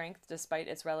considerable strength despite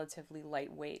its relatively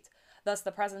light weight. Thus,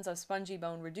 the presence of spongy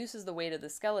bone reduces the weight of the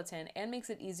skeleton and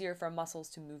makes it easier for muscles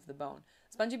to move the bone.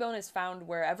 Spongy bone is found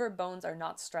wherever bones are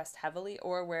not stressed heavily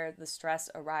or where the stress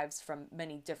arrives from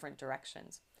many different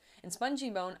directions. In spongy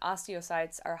bone,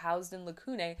 osteocytes are housed in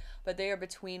lacunae, but they are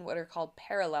between what are called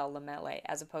parallel lamellae,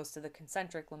 as opposed to the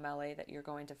concentric lamellae that you're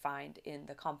going to find in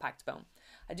the compact bone.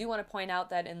 I do want to point out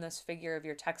that in this figure of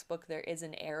your textbook, there is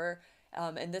an error.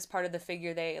 In this part of the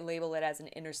figure, they label it as an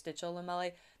interstitial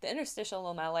lamellae. The interstitial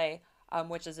lamellae,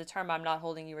 which is a term I'm not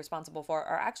holding you responsible for,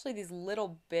 are actually these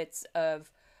little bits of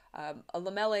a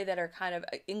lamellae that are kind of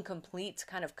incomplete,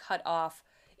 kind of cut off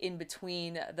in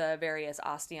between the various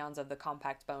osteons of the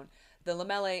compact bone. The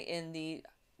lamellae in the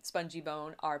spongy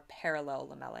bone are parallel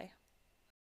lamellae.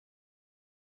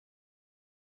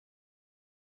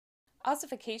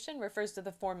 Ossification refers to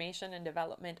the formation and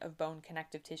development of bone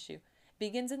connective tissue. It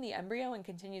begins in the embryo and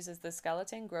continues as the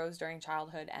skeleton grows during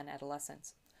childhood and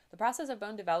adolescence. The process of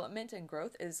bone development and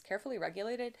growth is carefully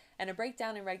regulated, and a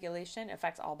breakdown in regulation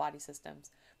affects all body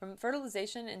systems. From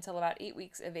fertilization until about 8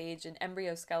 weeks of age, an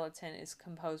embryo skeleton is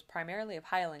composed primarily of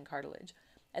hyaline cartilage.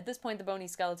 At this point, the bony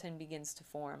skeleton begins to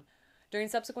form. During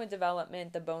subsequent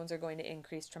development, the bones are going to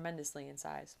increase tremendously in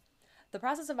size. The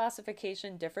process of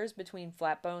ossification differs between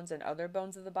flat bones and other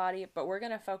bones of the body, but we're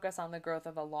going to focus on the growth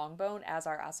of a long bone as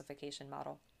our ossification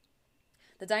model.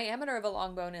 The diameter of a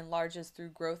long bone enlarges through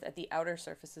growth at the outer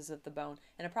surfaces of the bone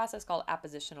in a process called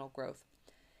appositional growth.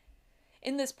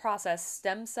 In this process,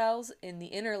 stem cells in the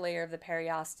inner layer of the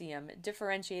periosteum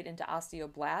differentiate into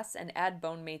osteoblasts and add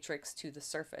bone matrix to the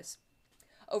surface.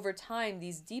 Over time,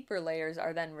 these deeper layers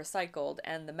are then recycled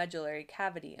and the medullary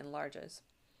cavity enlarges.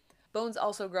 Bones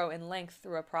also grow in length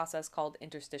through a process called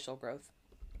interstitial growth.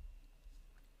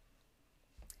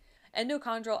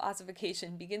 Endochondral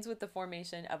ossification begins with the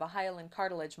formation of a hyaline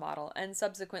cartilage model, and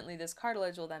subsequently this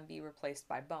cartilage will then be replaced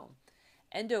by bone.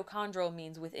 Endochondral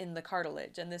means within the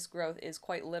cartilage, and this growth is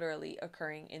quite literally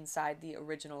occurring inside the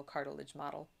original cartilage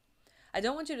model. I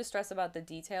don't want you to stress about the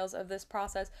details of this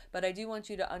process, but I do want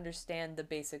you to understand the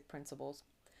basic principles.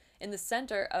 In the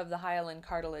center of the hyaline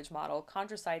cartilage model,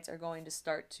 chondrocytes are going to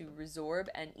start to resorb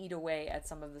and eat away at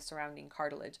some of the surrounding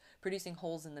cartilage, producing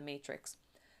holes in the matrix.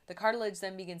 The cartilage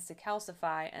then begins to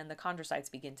calcify and the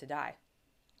chondrocytes begin to die.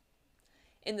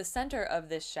 In the center of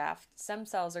this shaft, stem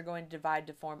cells are going to divide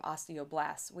to form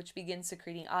osteoblasts, which begin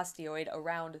secreting osteoid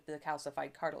around the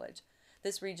calcified cartilage.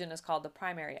 This region is called the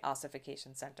primary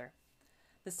ossification center.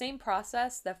 The same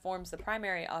process that forms the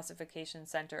primary ossification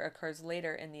center occurs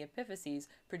later in the epiphyses,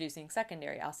 producing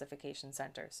secondary ossification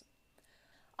centers.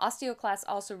 Osteoclasts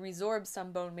also resorb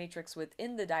some bone matrix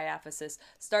within the diaphysis,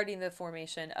 starting the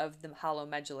formation of the hollow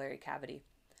medullary cavity.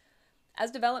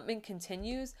 As development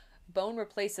continues, bone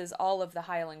replaces all of the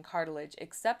hyaline cartilage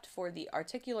except for the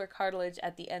articular cartilage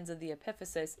at the ends of the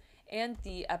epiphysis and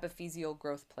the epiphyseal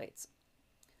growth plates.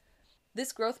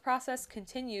 This growth process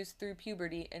continues through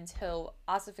puberty until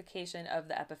ossification of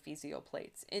the epiphyseal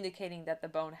plates, indicating that the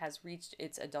bone has reached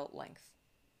its adult length.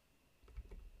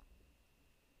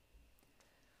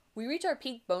 We reach our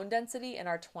peak bone density in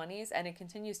our 20s, and it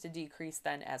continues to decrease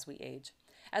then as we age.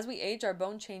 As we age, our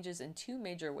bone changes in two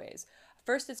major ways.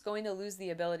 First, it's going to lose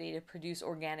the ability to produce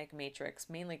organic matrix,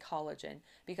 mainly collagen,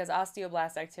 because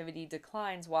osteoblast activity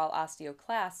declines while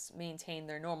osteoclasts maintain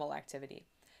their normal activity.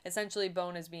 Essentially,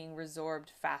 bone is being resorbed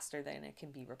faster than it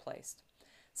can be replaced.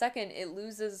 Second, it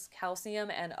loses calcium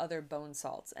and other bone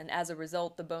salts, and as a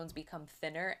result, the bones become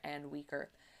thinner and weaker.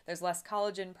 There's less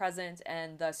collagen present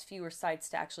and thus fewer sites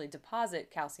to actually deposit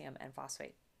calcium and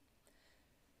phosphate.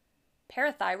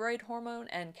 Parathyroid hormone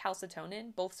and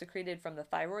calcitonin, both secreted from the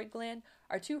thyroid gland,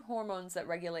 are two hormones that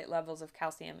regulate levels of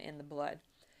calcium in the blood.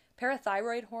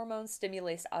 Parathyroid hormone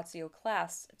stimulates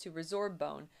osteoclasts to resorb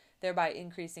bone, thereby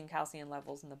increasing calcium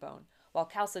levels in the bone, while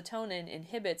calcitonin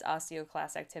inhibits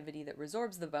osteoclast activity that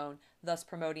resorbs the bone, thus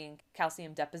promoting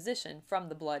calcium deposition from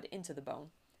the blood into the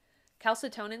bone.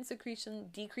 Calcitonin secretion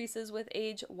decreases with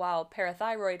age, while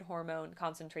parathyroid hormone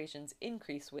concentrations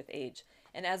increase with age,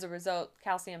 and as a result,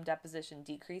 calcium deposition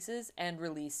decreases and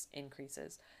release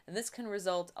increases. And this can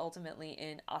result ultimately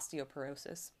in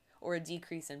osteoporosis, or a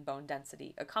decrease in bone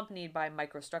density, accompanied by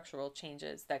microstructural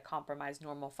changes that compromise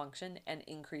normal function and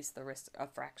increase the risk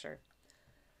of fracture.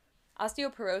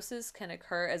 Osteoporosis can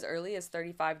occur as early as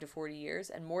 35 to 40 years,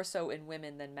 and more so in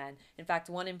women than men. In fact,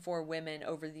 1 in 4 women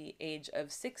over the age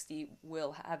of 60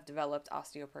 will have developed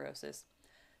osteoporosis.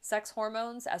 Sex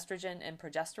hormones, estrogen and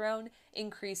progesterone,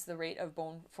 increase the rate of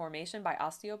bone formation by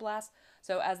osteoblasts,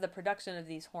 so as the production of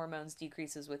these hormones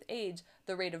decreases with age,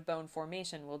 the rate of bone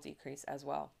formation will decrease as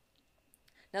well.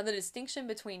 Now, the distinction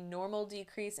between normal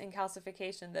decrease in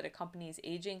calcification that accompanies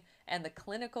aging and the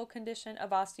clinical condition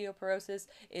of osteoporosis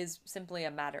is simply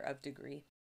a matter of degree.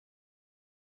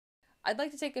 I'd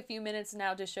like to take a few minutes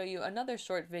now to show you another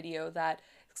short video that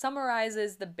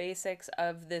summarizes the basics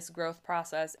of this growth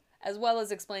process, as well as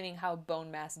explaining how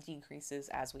bone mass decreases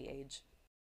as we age.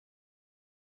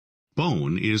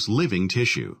 Bone is living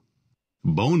tissue.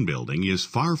 Bone building is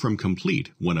far from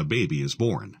complete when a baby is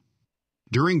born.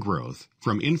 During growth,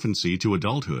 from infancy to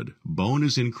adulthood, bone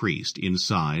is increased in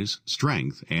size,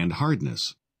 strength, and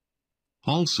hardness.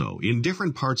 Also, in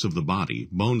different parts of the body,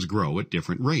 bones grow at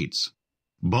different rates.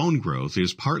 Bone growth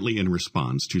is partly in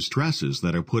response to stresses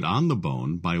that are put on the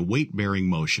bone by weight-bearing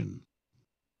motion.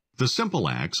 The simple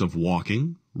acts of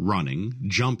walking, running,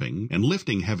 jumping, and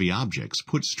lifting heavy objects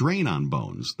put strain on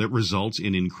bones that results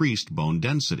in increased bone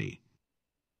density.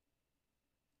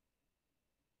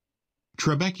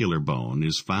 Trabecular bone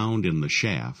is found in the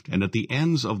shaft and at the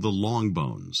ends of the long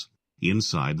bones,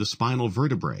 inside the spinal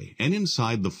vertebrae, and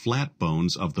inside the flat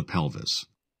bones of the pelvis.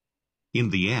 In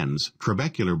the ends,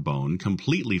 trabecular bone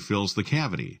completely fills the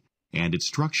cavity, and its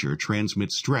structure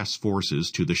transmits stress forces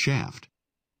to the shaft.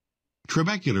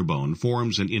 Trabecular bone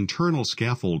forms an internal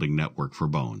scaffolding network for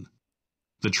bone.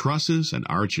 The trusses and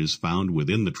arches found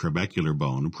within the trabecular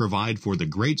bone provide for the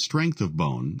great strength of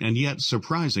bone and yet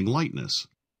surprising lightness.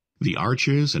 The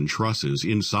arches and trusses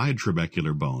inside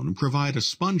trabecular bone provide a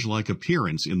sponge-like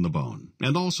appearance in the bone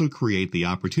and also create the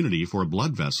opportunity for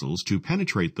blood vessels to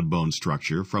penetrate the bone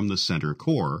structure from the center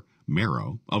core,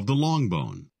 marrow, of the long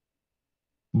bone.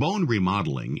 Bone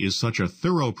remodeling is such a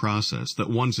thorough process that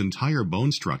one's entire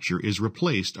bone structure is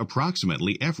replaced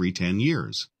approximately every 10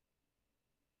 years.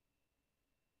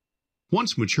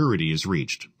 Once maturity is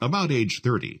reached, about age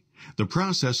 30, the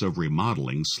process of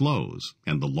remodeling slows,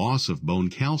 and the loss of bone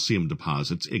calcium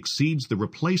deposits exceeds the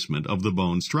replacement of the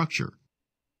bone structure.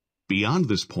 Beyond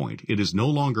this point, it is no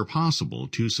longer possible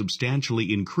to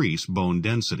substantially increase bone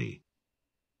density.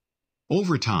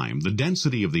 Over time, the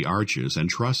density of the arches and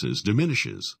trusses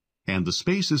diminishes, and the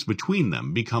spaces between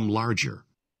them become larger.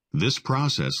 This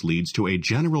process leads to a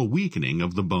general weakening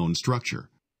of the bone structure.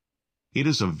 It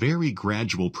is a very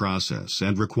gradual process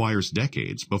and requires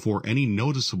decades before any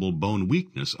noticeable bone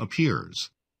weakness appears.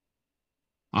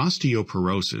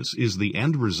 Osteoporosis is the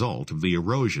end result of the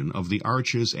erosion of the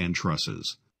arches and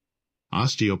trusses.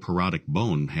 Osteoporotic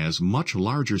bone has much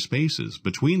larger spaces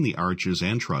between the arches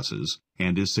and trusses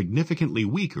and is significantly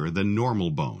weaker than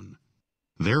normal bone.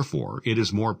 Therefore, it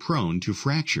is more prone to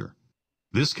fracture.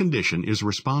 This condition is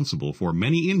responsible for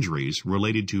many injuries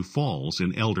related to falls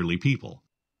in elderly people.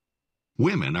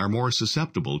 Women are more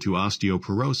susceptible to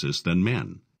osteoporosis than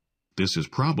men. This is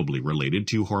probably related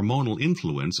to hormonal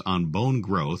influence on bone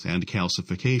growth and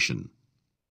calcification.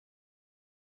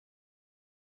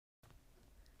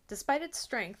 Despite its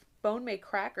strength, bone may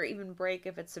crack or even break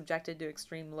if it's subjected to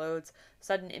extreme loads,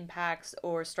 sudden impacts,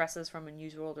 or stresses from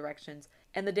unusual directions,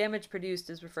 and the damage produced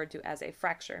is referred to as a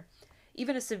fracture.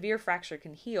 Even a severe fracture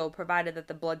can heal, provided that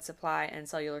the blood supply and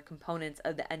cellular components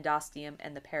of the endosteum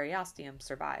and the periosteum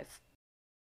survive.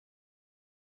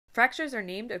 Fractures are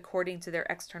named according to their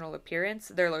external appearance,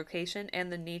 their location, and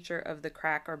the nature of the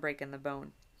crack or break in the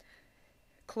bone.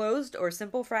 Closed or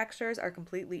simple fractures are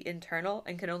completely internal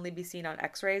and can only be seen on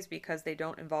x-rays because they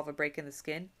don't involve a break in the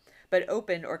skin, but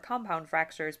open or compound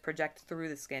fractures project through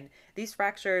the skin. These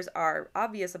fractures are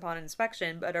obvious upon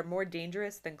inspection, but are more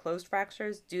dangerous than closed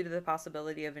fractures due to the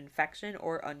possibility of infection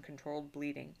or uncontrolled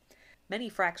bleeding. Many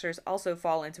fractures also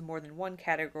fall into more than one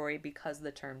category because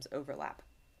the terms overlap.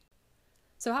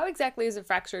 So how exactly is a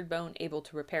fractured bone able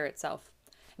to repair itself?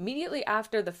 Immediately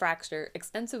after the fracture,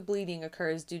 extensive bleeding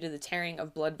occurs due to the tearing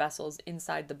of blood vessels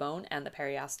inside the bone and the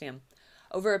periosteum.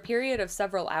 Over a period of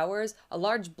several hours, a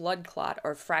large blood clot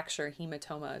or fracture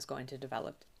hematoma is going to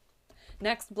develop.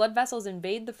 Next, blood vessels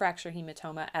invade the fracture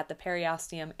hematoma at the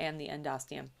periosteum and the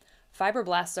endosteum.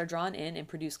 Fibroblasts are drawn in and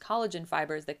produce collagen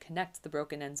fibers that connect the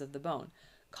broken ends of the bone.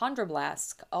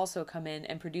 Chondroblasts also come in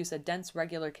and produce a dense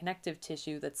regular connective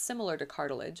tissue that's similar to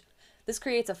cartilage. This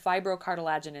creates a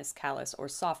fibrocartilaginous callus or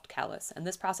soft callus, and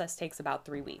this process takes about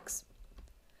 3 weeks.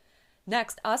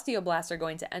 Next, osteoblasts are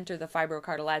going to enter the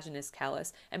fibrocartilaginous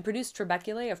callus and produce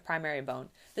trabeculae of primary bone.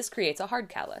 This creates a hard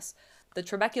callus. The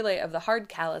trabeculae of the hard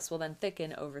callus will then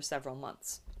thicken over several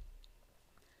months.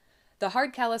 The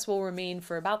hard callus will remain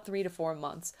for about 3 to 4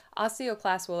 months.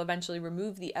 Osteoclasts will eventually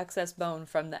remove the excess bone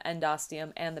from the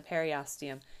endosteum and the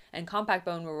periosteum, and compact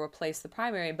bone will replace the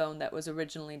primary bone that was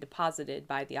originally deposited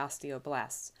by the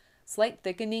osteoblasts. Slight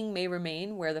thickening may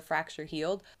remain where the fracture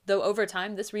healed, though over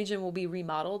time this region will be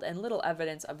remodeled and little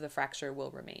evidence of the fracture will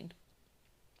remain.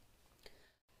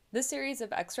 This series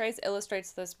of x-rays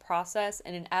illustrates this process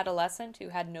in an adolescent who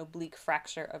had an oblique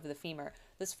fracture of the femur.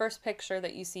 This first picture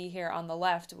that you see here on the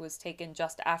left was taken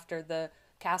just after the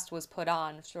cast was put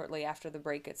on, shortly after the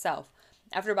break itself.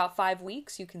 After about 5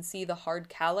 weeks, you can see the hard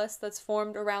callus that's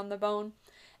formed around the bone,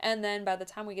 and then by the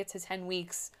time we get to 10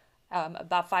 weeks,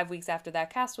 about 5 weeks after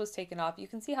that cast was taken off, you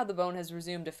can see how the bone has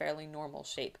resumed a fairly normal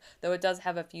shape, though it does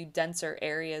have a few denser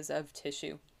areas of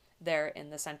tissue there in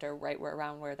the center, right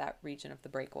around where that region of the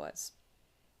break was.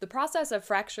 The process of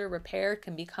fracture repair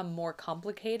can become more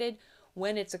complicated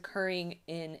when it's occurring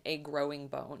in a growing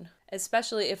bone,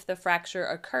 especially if the fracture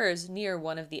occurs near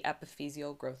one of the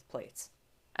epiphyseal growth plates.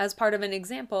 As part of an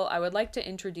example, I would like to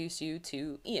introduce you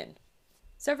to Ian.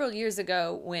 Several years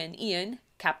ago, when Ian,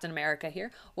 Captain America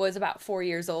here, was about 4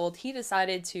 years old, he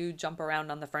decided to jump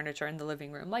around on the furniture in the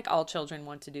living room, like all children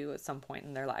want to do at some point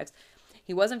in their lives.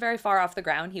 He wasn't very far off the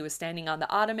ground. He was standing on the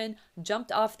ottoman,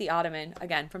 jumped off the ottoman,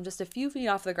 again, from just a few feet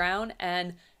off the ground,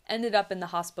 and ended up in the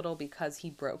hospital because he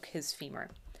broke his femur.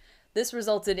 This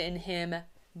resulted in him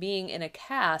being in a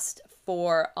cast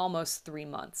for almost 3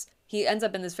 months. He ends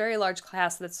up in this very large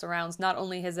cast that surrounds not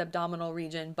only his abdominal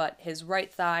region, but his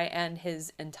right thigh and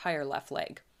his entire left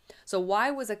leg. So why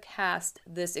was a cast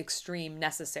this extreme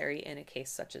necessary in a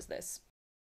case such as this?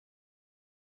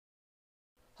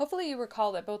 Hopefully you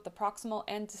recall that both the proximal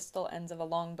and distal ends of a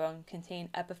long bone contain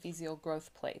epiphyseal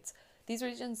growth plates. These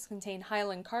regions contain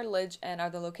hyaline cartilage and are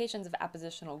the locations of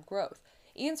appositional growth.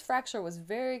 Ian's fracture was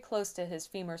very close to his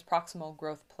femur's proximal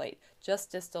growth plate,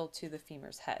 just distal to the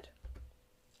femur's head.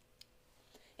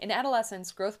 In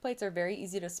adolescence, growth plates are very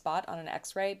easy to spot on an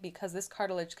x-ray because this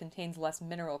cartilage contains less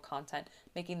mineral content,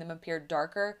 making them appear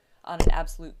darker on an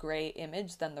absolute gray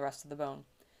image than the rest of the bone.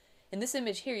 In this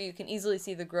image here, you can easily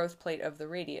see the growth plate of the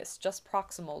radius, just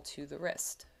proximal to the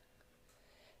wrist.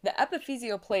 The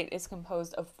epiphyseal plate is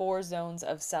composed of 4 zones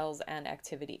of cells and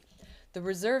activity. The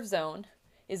reserve zone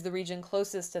is the region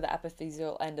closest to the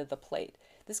epiphyseal end of the plate.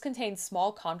 This contains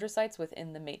small chondrocytes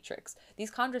within the matrix.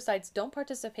 These chondrocytes don't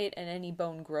participate in any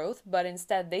bone growth, but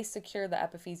instead they secure the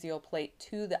epiphyseal plate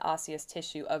to the osseous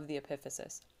tissue of the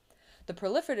epiphysis. The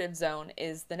proliferative zone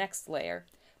is the next layer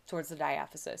towards the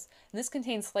diaphysis, and this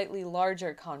contains slightly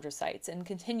larger chondrocytes and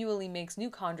continually makes new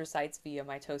chondrocytes via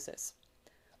mitosis.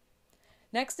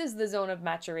 Next is the zone of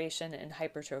maturation and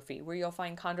hypertrophy, where you'll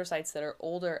find chondrocytes that are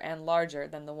older and larger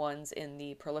than the ones in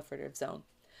the proliferative zone.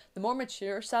 The more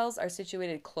mature cells are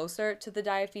situated closer to the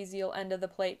diaphyseal end of the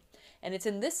plate, and it's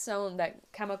in this zone that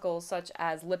chemicals such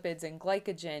as lipids and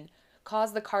glycogen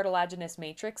cause the cartilaginous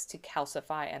matrix to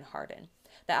calcify and harden.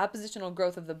 The appositional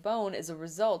growth of the bone is a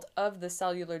result of the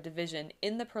cellular division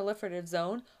in the proliferative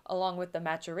zone, along with the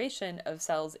maturation of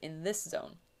cells in this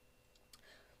zone.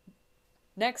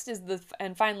 Next is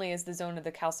and finally is the zone of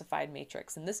the calcified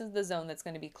matrix, and this is the zone that's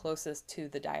going to be closest to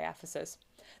the diaphysis.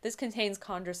 This contains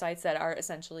chondrocytes that are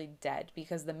essentially dead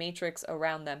because the matrix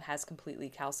around them has completely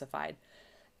calcified.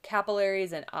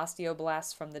 Capillaries and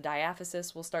osteoblasts from the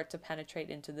diaphysis will start to penetrate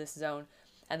into this zone,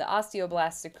 and the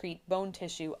osteoblasts secrete bone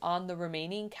tissue on the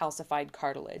remaining calcified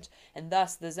cartilage, and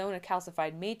thus the zone of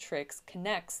calcified matrix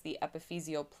connects the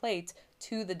epiphyseal plate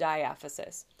to the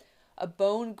diaphysis. A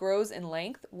bone grows in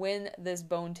length when this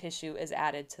bone tissue is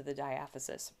added to the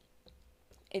diaphysis.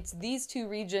 It's these two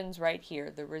regions right here,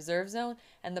 the reserve zone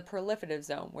and the proliferative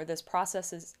zone, where this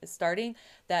process is starting,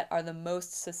 that are the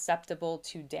most susceptible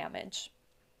to damage.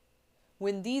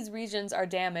 When these regions are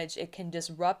damaged, it can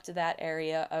disrupt that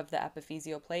area of the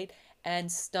epiphyseal plate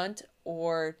and stunt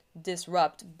or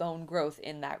disrupt bone growth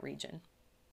in that region.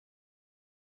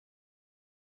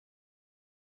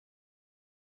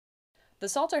 The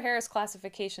Salter-Harris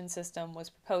classification system was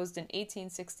proposed in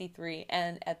 1863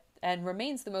 and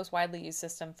remains the most widely used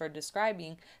system for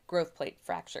describing growth plate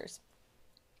fractures.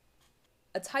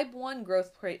 A type 1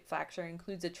 growth plate fracture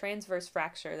includes a transverse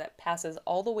fracture that passes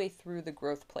all the way through the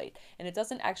growth plate, and it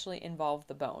doesn't actually involve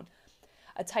the bone.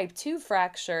 A type 2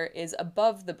 fracture is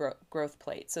above the growth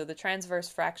plate, so the transverse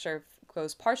fracture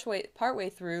goes partway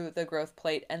through the growth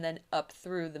plate and then up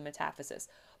through the metaphysis.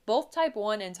 Both type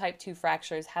 1 and type 2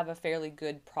 fractures have a fairly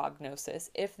good prognosis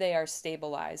if they are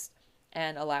stabilized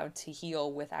and allowed to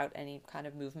heal without any kind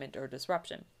of movement or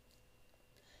disruption.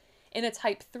 In a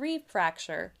type 3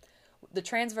 fracture, the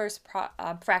transverse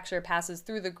fracture passes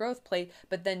through the growth plate,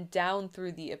 but then down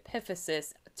through the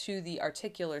epiphysis to the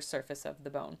articular surface of the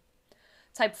bone.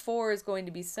 Type 4 is going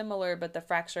to be similar, but the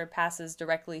fracture passes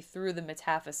directly through the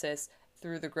metaphysis,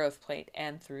 through the growth plate,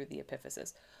 and through the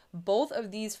epiphysis. Both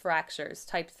of these fractures,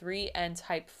 type 3 and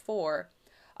type 4,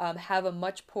 have a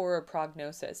much poorer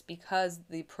prognosis because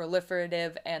the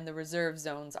proliferative and the reserve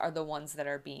zones are the ones that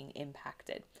are being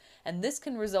impacted. And this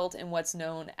can result in what's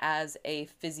known as a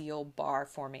physeal bar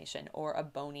formation or a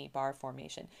bony bar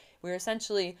formation. We're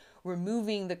essentially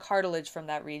removing the cartilage from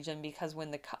that region because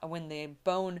when the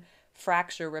bone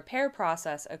fracture repair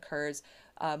process occurs,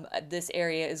 this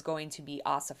area is going to be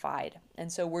ossified.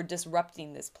 And so we're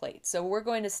disrupting this plate. So we're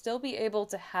going to still be able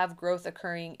to have growth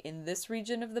occurring in this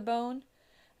region of the bone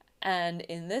and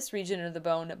in this region of the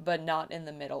bone, but not in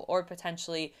the middle, or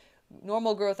potentially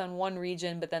normal growth on one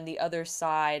region, but then the other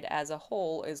side as a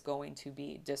whole is going to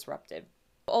be disrupted.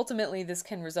 Ultimately, this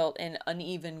can result in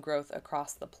uneven growth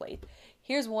across the plate.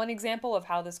 Here's one example of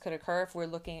how this could occur if we're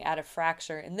looking at a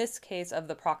fracture, in this case of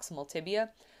the proximal tibia.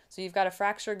 So you've got a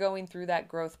fracture going through that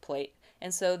growth plate,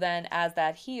 and so then as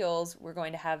that heals, we're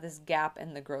going to have this gap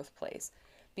in the growth plate.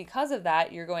 Because of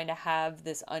that, you're going to have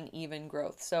this uneven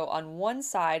growth. So on one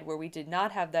side where we did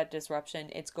not have that disruption,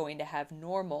 it's going to have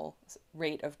normal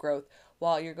rate of growth,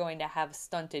 while you're going to have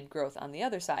stunted growth on the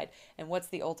other side. And what's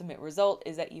the ultimate result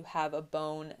is that you have a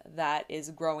bone that is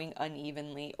growing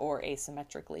unevenly or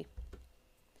asymmetrically.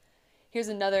 Here's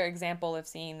another example of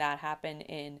seeing that happen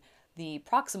in the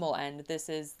proximal end. This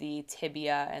is the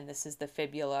tibia and this is the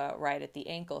fibula right at the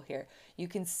ankle here. You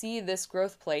can see this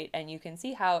growth plate and you can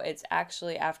see how it's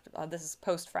actually after, this is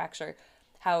post-fracture,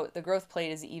 how the growth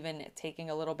plate is even taking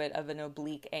a little bit of an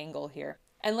oblique angle here.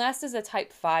 And last is a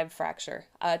type 5 fracture.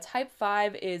 Type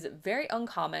 5 is very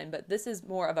uncommon, but this is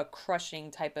more of a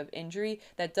crushing type of injury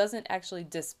that doesn't actually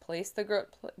displace the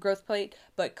growth plate,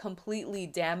 but completely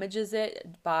damages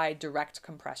it by direct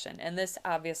compression. And this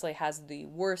obviously has the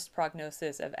worst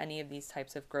prognosis of any of these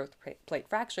types of growth plate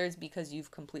fractures because you've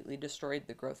completely destroyed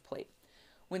the growth plate.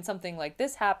 When something like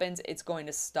this happens, it's going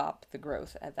to stop the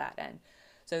growth at that end.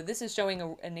 So this is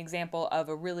showing an example of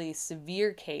a really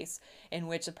severe case in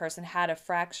which a person had a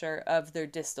fracture of their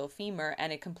distal femur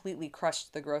and it completely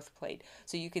crushed the growth plate.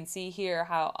 So you can see here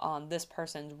how on this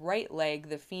person's right leg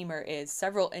the femur is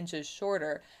several inches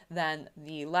shorter than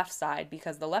the left side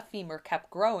because the left femur kept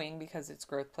growing because its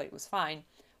growth plate was fine,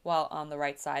 while on the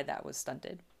right side that was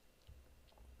stunted.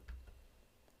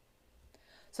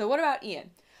 So what about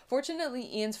Ian? Fortunately,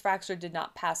 Ian's fracture did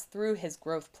not pass through his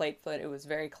growth plate, but it was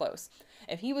very close.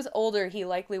 If he was older, he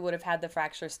likely would have had the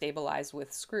fracture stabilized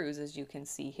with screws, as you can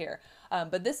see here.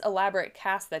 But this elaborate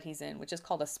cast that he's in, which is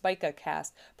called a spica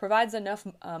cast, provides enough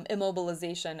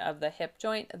immobilization of the hip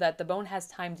joint that the bone has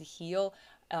time to heal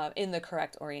in the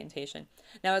correct orientation.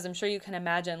 Now, as I'm sure you can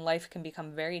imagine, life can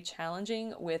become very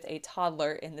challenging with a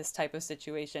toddler in this type of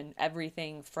situation.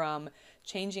 Everything from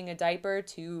changing a diaper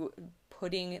to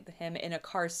putting him in a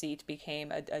car seat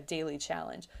became a daily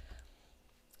challenge.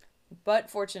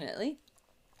 But fortunately,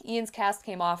 Ian's cast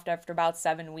came off after about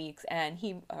 7 weeks, and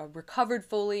he recovered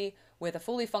fully with a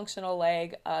fully functional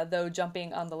leg, though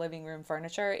jumping on the living room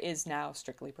furniture is now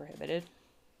strictly prohibited.